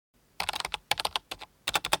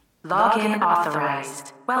Login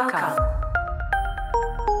authorized. Welcome.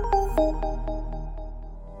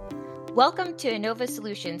 Welcome to Innova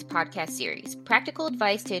Solutions podcast series, practical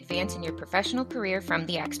advice to advance in your professional career from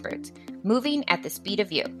the experts, moving at the speed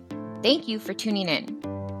of you. Thank you for tuning in.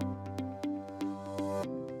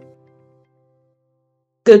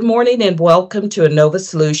 Good morning and welcome to Innova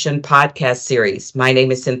Solution podcast series. My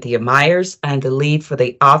name is Cynthia Myers. I'm the lead for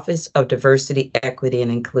the Office of Diversity, Equity,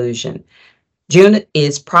 and Inclusion. June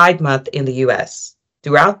is Pride Month in the U.S.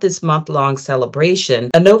 Throughout this month-long celebration,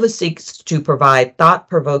 Innova seeks to provide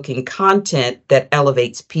thought-provoking content that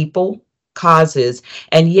elevates people, causes,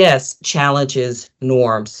 and yes, challenges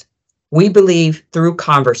norms. We believe through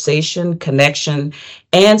conversation, connection,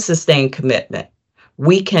 and sustained commitment,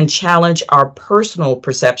 we can challenge our personal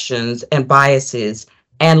perceptions and biases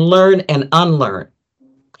and learn and unlearn.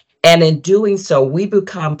 And in doing so, we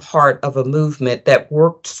become part of a movement that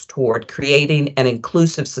works toward creating an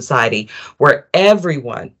inclusive society where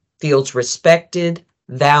everyone feels respected,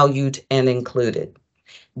 valued, and included.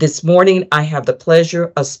 This morning, I have the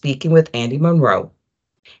pleasure of speaking with Andi Monroe.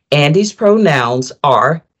 Andi's pronouns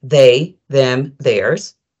are they, them,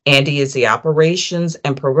 theirs. Andi is the operations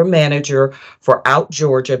and program manager for Out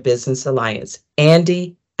Georgia Business Alliance.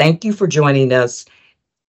 Andi, thank you for joining us.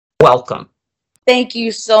 Welcome. Thank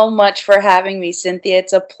you so much for having me, Cynthia.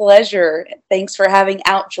 It's a pleasure. Thanks for having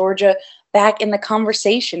Out Georgia back in the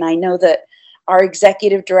conversation. I know that our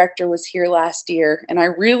executive director was here last year, and I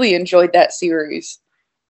really enjoyed that series.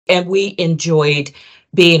 And we enjoyed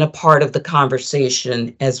being a part of the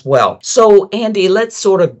conversation as well. So, Andi, let's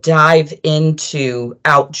sort of dive into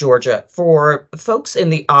Out Georgia. For folks in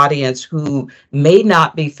the audience who may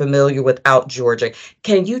not be familiar with Out Georgia,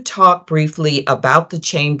 can you talk briefly about the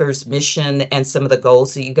Chamber's mission and some of the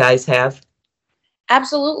goals that you guys have?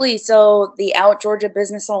 Absolutely. So the Out Georgia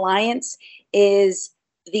Business Alliance is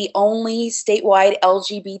the only statewide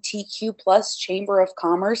LGBTQ plus Chamber of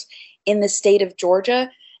Commerce in the state of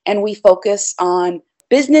Georgia, and we focus on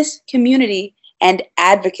business community and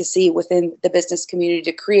advocacy within the business community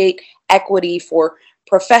to create equity for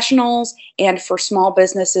professionals and for small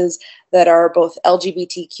businesses that are both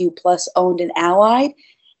LGBTQ plus owned and allied.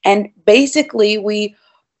 And basically, we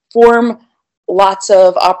form lots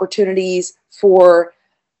of opportunities for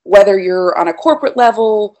whether you're on a corporate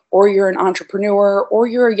level or you're an entrepreneur or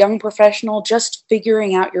you're a young professional just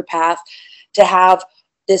figuring out your path to have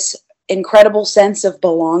this incredible sense of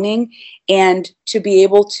belonging and to be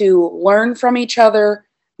able to learn from each other,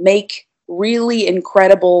 make really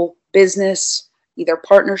incredible business, either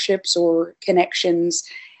partnerships or connections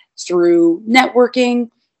through networking,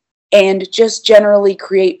 and just generally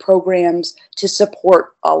create programs to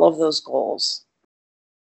support all of those goals.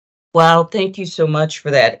 Well, thank you so much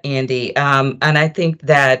for that, Andi. And I think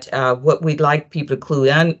that what we'd like people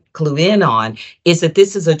to clue in on is that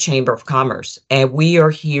this is a chamber of commerce, and we are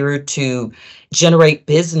here to generate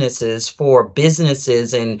businesses for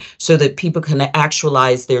businesses, and so that people can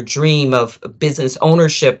actualize their dream of business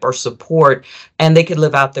ownership or support, and they can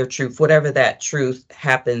live out their truth, whatever that truth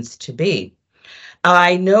happens to be.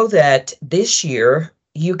 I know that this year,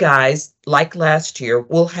 you guys, like last year,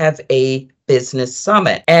 will have a business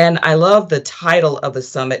summit. And I love the title of the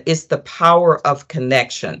summit. It's the power of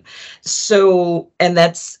connection. So, and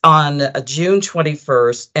that's on June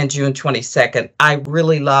 21st and June 22nd. I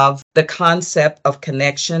really love the concept of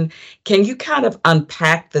connection. Can you kind of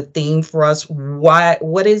unpack the theme for us?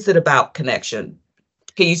 What is it about connection?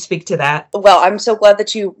 Can you speak to that? Well, I'm so glad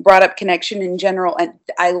that you brought up connection in general. And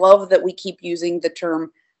I love that we keep using the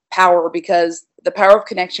term power, because the power of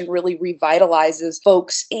connection really revitalizes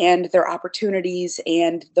folks and their opportunities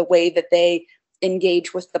and the way that they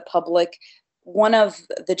engage with the public. One of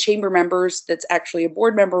the chamber members that's actually a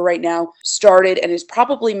board member right now started, and is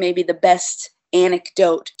probably maybe the best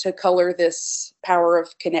anecdote to color this power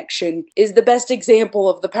of connection, is the best example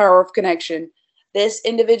of the power of connection. This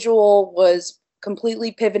individual was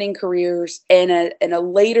completely pivoting careers in a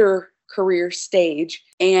later career stage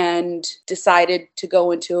and decided to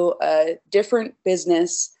go into a different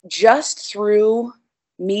business just through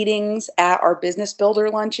meetings at our business builder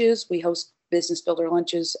lunches. We host business builder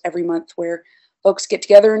lunches every month where folks get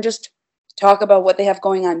together and just talk about what they have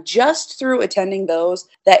going on. Just through attending those,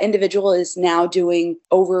 that individual is now doing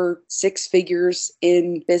over 6 figures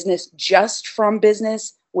in business just from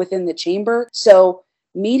business within the chamber. So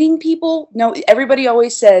meeting people, no, everybody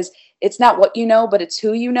always says it's not what you know, but it's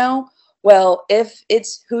who you know. Well, if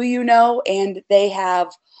it's who you know and they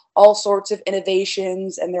have all sorts of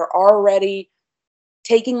innovations and they're already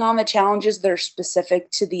taking on the challenges that are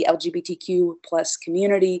specific to the LGBTQ plus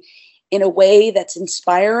community in a way that's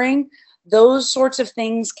inspiring, those sorts of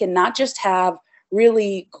things can not just have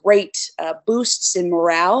really great boosts in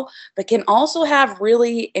morale, but can also have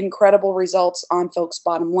really incredible results on folks'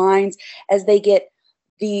 bottom lines as they get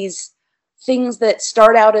these things that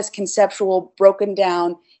start out as conceptual broken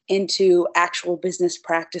down into actual business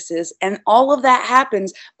practices. And all of that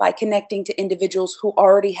happens by connecting to individuals who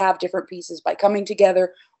already have different pieces. By coming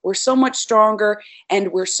together, we're so much stronger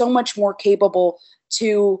and we're so much more capable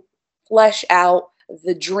to flesh out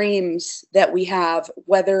the dreams that we have,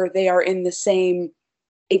 whether they are in the same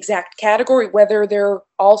exact category, whether they're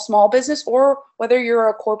all small business or whether you're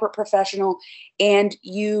a corporate professional and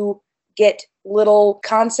you get little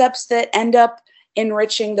concepts that end up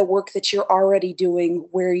enriching the work that you're already doing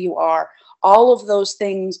where you are. All of those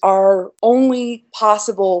things are only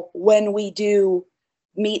possible when we do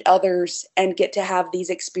meet others and get to have these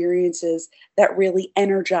experiences that really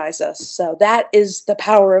energize us. So that is the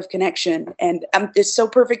power of connection. And it's so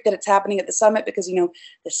perfect that it's happening at the summit because, the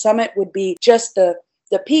summit would be just the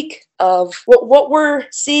peak of what we're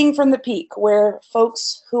seeing from the peak, where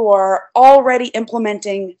folks who are already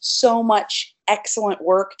implementing so much excellent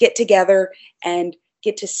work get together and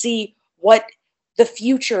get to see what the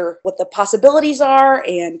future, what the possibilities are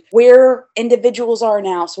and where individuals are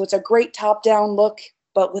now. So it's a great top-down look,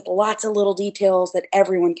 but with lots of little details that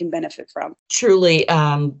everyone can benefit from. Truly,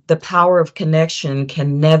 the power of connection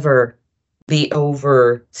can never be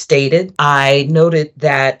overstated. I noted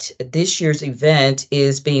that this year's event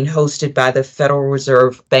is being hosted by the Federal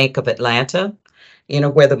Reserve Bank of Atlanta,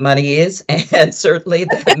 where the money is. And certainly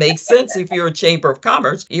that makes sense if you're a chamber of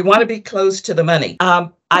commerce. You want to be close to the money.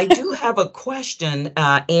 I do have a question,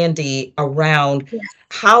 Andi, around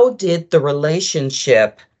how did the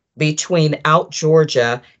relationship between Out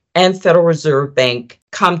Georgia and Federal Reserve Bank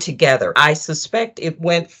come together? I suspect it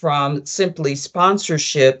went from simply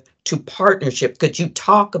sponsorship to partnership. Could you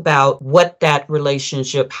talk about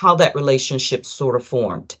how that relationship sort of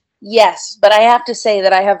formed? Yes, but I have to say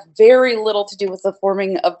that I have very little to do with the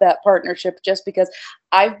forming of that partnership just because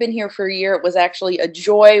I've been here for a year. It was actually a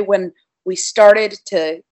joy when we started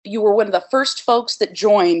you were one of the first folks that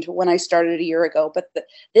joined when I started a year ago. But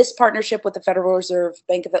this partnership with the Federal Reserve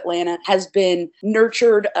Bank of Atlanta has been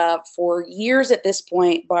nurtured for years at this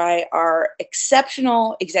point by our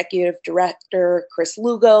exceptional executive director, Chris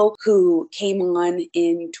Lugo, who came on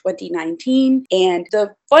in 2019. And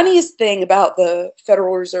the funniest thing about the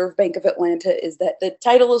Federal Reserve Bank of Atlanta is that the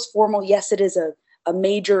title is formal. Yes, it is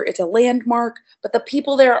it's a landmark, but the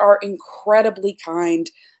people there are incredibly kind.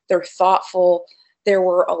 They're thoughtful. There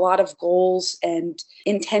were a lot of goals and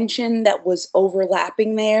intention that was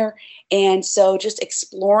overlapping there. And so just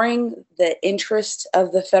exploring the interest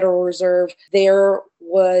of the Federal Reserve, there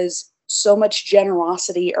was so much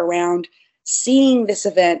generosity around seeing this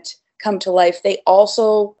event come to life. They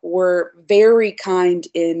also were very kind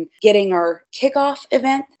in getting our kickoff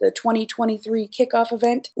event, the 2023 kickoff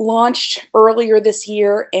event, launched earlier this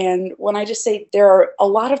year. And when I just say there are a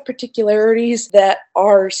lot of particularities that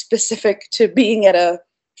are specific to being at a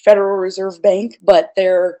Federal Reserve Bank, but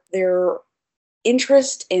their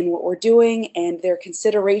interest in what we're doing and their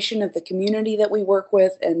consideration of the community that we work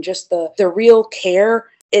with and just the real care,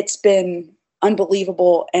 it's been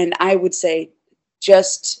unbelievable. And I would say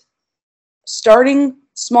just starting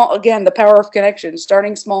small, again, the power of connection,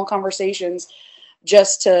 starting small conversations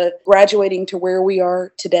just to graduating to where we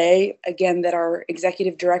are today, again, that our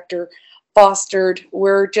executive director fostered.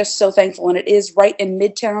 We're just so thankful. And it is right in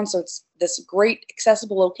Midtown. So it's this great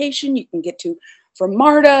accessible location you can get to from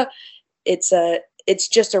MARTA. It's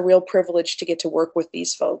just a real privilege to get to work with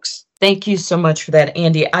these folks. Thank you so much for that,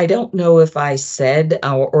 Andi. I don't know if I said,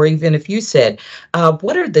 or even if you said,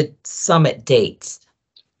 what are the summit dates?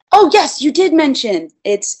 Oh, yes, you did mention.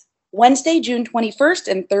 It's Wednesday, June 21st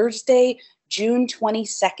and Thursday, June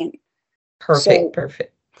 22nd.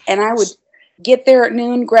 Perfect. And I would get there at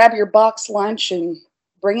noon, grab your box lunch, and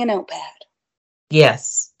bring a notepad.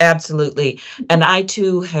 Yes, absolutely. And I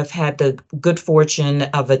too have had the good fortune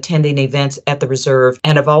of attending events at the Reserve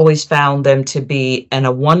and have always found them to be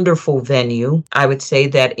a wonderful venue. I would say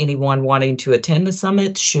that anyone wanting to attend the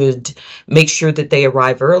summit should make sure that they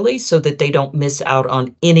arrive early so that they don't miss out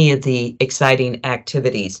on any of the exciting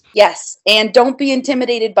activities. Yes, and don't be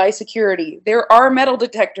intimidated by security. There are metal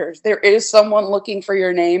detectors. There is someone looking for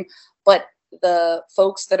your name, but the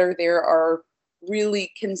folks that are there are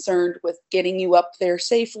really concerned with getting you up there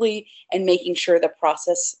safely and making sure the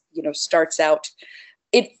process, starts out.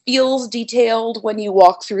 It feels detailed when you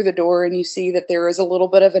walk through the door and you see that there is a little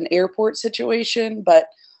bit of an airport situation, but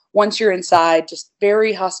once you're inside, just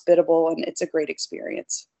very hospitable, and it's a great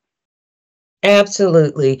experience.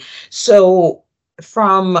 Absolutely. So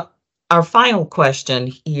from Our final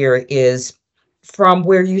question here is, from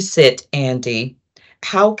where you sit, Andi,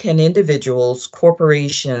 how can individuals,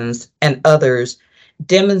 corporations, and others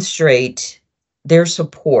demonstrate their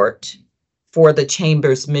support for the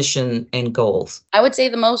Chamber's mission and goals? I would say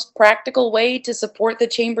the most practical way to support the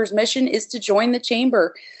Chamber's mission is to join the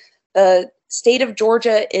Chamber. The state of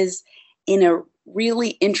Georgia is in a really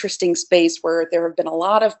interesting space where there have been a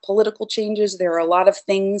lot of political changes. There are a lot of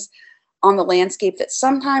things on the landscape that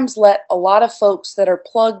sometimes let a lot of folks that are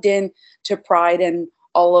plugged in to Pride and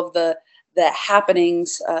all of the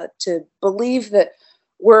happenings to believe that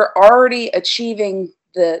we're already achieving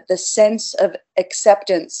the sense of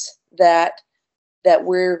acceptance that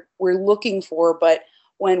we're looking for. But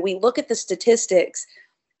when we look at the statistics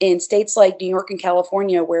in states like New York and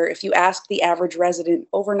California, where if you ask the average resident,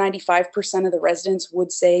 over 95% of the residents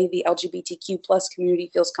would say the LGBTQ plus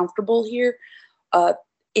community feels comfortable here.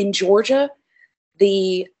 In Georgia,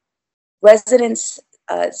 the residents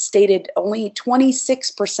stated only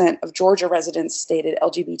 26% of Georgia residents stated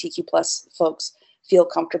LGBTQ plus folks feel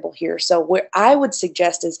comfortable here. So what I would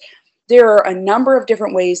suggest is there are a number of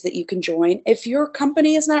different ways that you can join. If your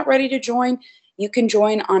company is not ready to join, you can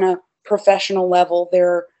join on a professional level. There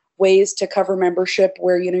are ways to cover membership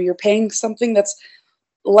where you're paying something that's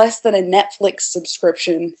less than a Netflix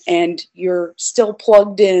subscription and you're still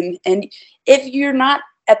plugged in. And if you're not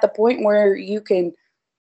at the point where you can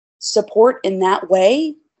support in that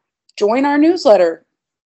way, join our newsletter,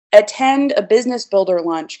 attend a business builder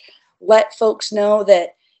lunch, let folks know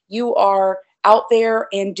that you are out there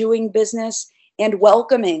and doing business and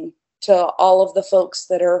welcoming to all of the folks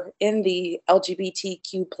that are in the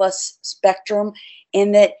LGBTQ plus spectrum,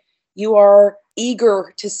 and that you are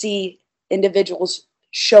eager to see individuals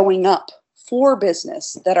showing up for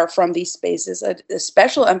business that are from these spaces. A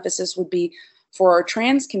special emphasis would be for our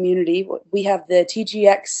trans community. We have the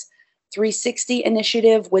TGX 360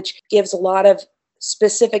 initiative, which gives a lot of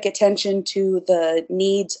specific attention to the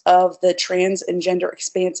needs of the trans and gender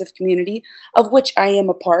expansive community, of which I am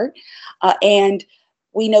a part. And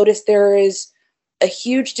we noticed there is a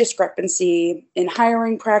huge discrepancy in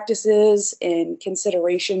hiring practices and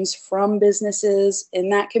considerations from businesses in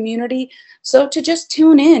that community. So to just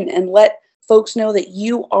tune in and let folks know that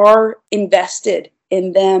you are invested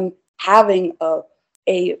in them having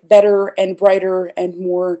a better and brighter and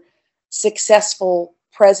more successful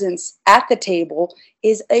presence at the table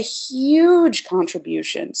is a huge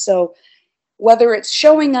contribution. So whether it's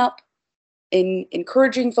showing up and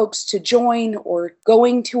encouraging folks to join or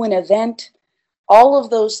going to an event, all of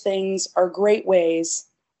those things are great ways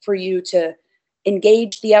for you to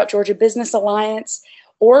engage the Out Georgia Business Alliance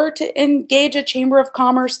or to engage a Chamber of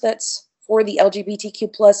Commerce that's for the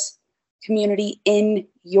LGBTQ plus community in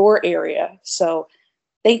your area. So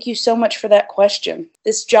thank you so much for that question.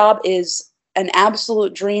 This job is an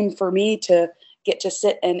absolute dream for me to get to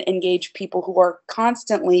sit and engage people who are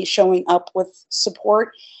constantly showing up with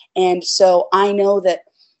support. And so I know that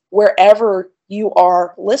wherever you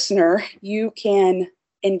are, listener, you can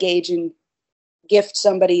engage and gift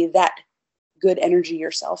somebody that good energy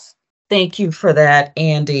yourself. Thank you for that,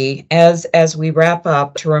 Andi. As we wrap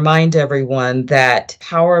up, to remind everyone that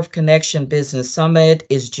Power of Connection Business Summit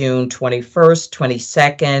is June 21st,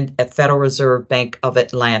 22nd at Federal Reserve Bank of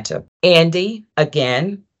Atlanta. Andi,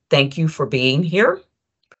 again, thank you for being here.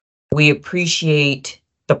 We appreciate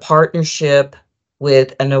the partnership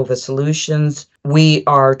with Innova Solutions. We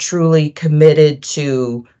are truly committed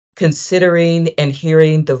to considering and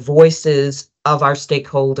hearing the voices of our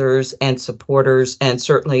stakeholders and supporters, and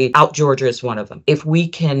certainly Out Georgia is one of them. If we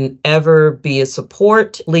can ever be a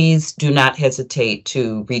support, please do not hesitate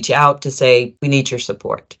to reach out to say, we need your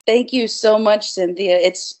support. Thank you so much, Cynthia.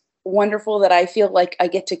 It's wonderful that I feel like I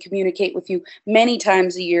get to communicate with you many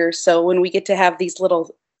times a year. So when we get to have these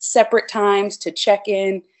little separate times to check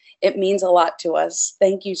in, it means a lot to us.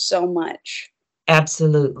 Thank you so much.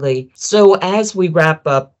 Absolutely. So as we wrap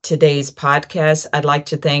up today's podcast, I'd like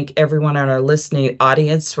to thank everyone on our listening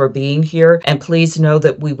audience for being here. And please know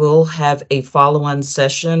that we will have a follow-on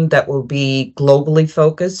session that will be globally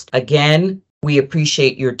focused. Again, we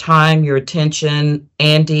appreciate your time, your attention.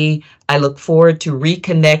 Andi, I look forward to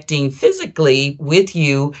reconnecting physically with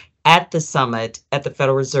you at the summit at the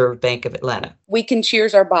Federal Reserve Bank of Atlanta. We can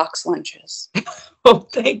cheers our box lunches. Oh,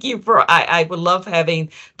 thank you I would love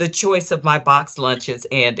having the choice of my box lunches,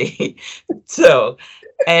 Andi. So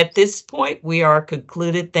at this point, we are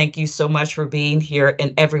concluded. Thank you so much for being here,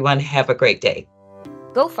 and everyone have a great day.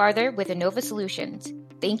 Go farther with Innova Solutions.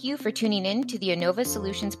 Thank you for tuning in to the Innova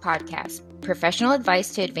Solutions podcast, professional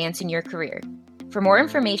advice to advance in your career. For more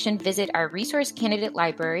information, visit our resource candidate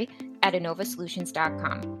library at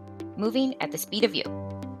innovasolutions.com. moving at the speed of you.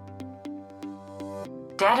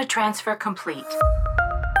 Data transfer complete.